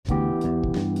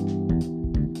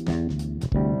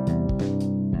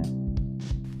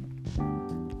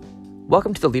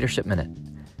Welcome to the Leadership Minute,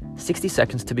 60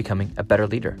 seconds to becoming a better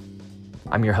leader.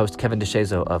 I'm your host, Kevin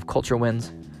DeShazo of Culture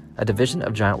Wins, a division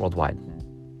of Giant Worldwide.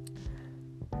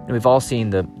 And we've all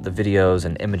seen the videos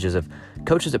and images of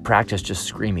coaches at practice just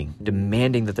screaming,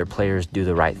 demanding that their players do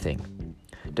the right thing,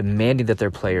 demanding that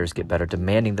their players get better,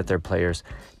 demanding that their players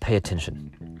pay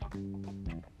attention.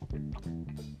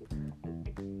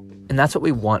 And that's what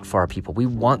we want for our people. We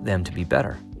want them to be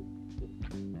better.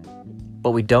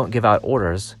 But we don't give out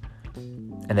orders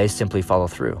and they simply follow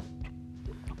through.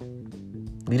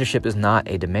 Leadership is not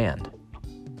a demand.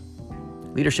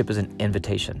 Leadership is an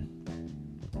invitation.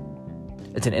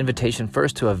 It's an invitation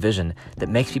first to a vision that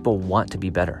makes people want to be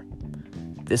better.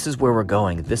 This is where we're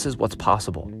going. This is what's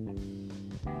possible.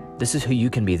 This is who you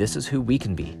can be. This is who we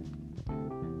can be.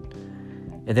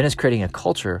 And then it's creating a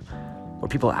culture where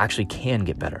people actually can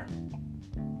get better.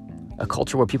 A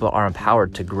culture where people are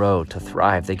empowered to grow, to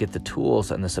thrive. They get the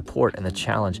tools and the support and the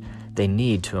challenge they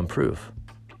need to improve,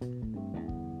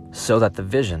 so that the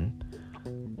vision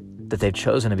that they've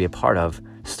chosen to be a part of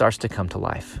starts to come to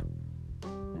life.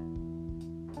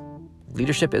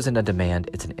 Leadership isn't a demand,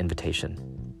 it's an invitation.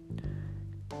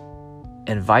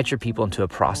 Invite your people into a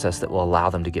process that will allow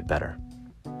them to get better.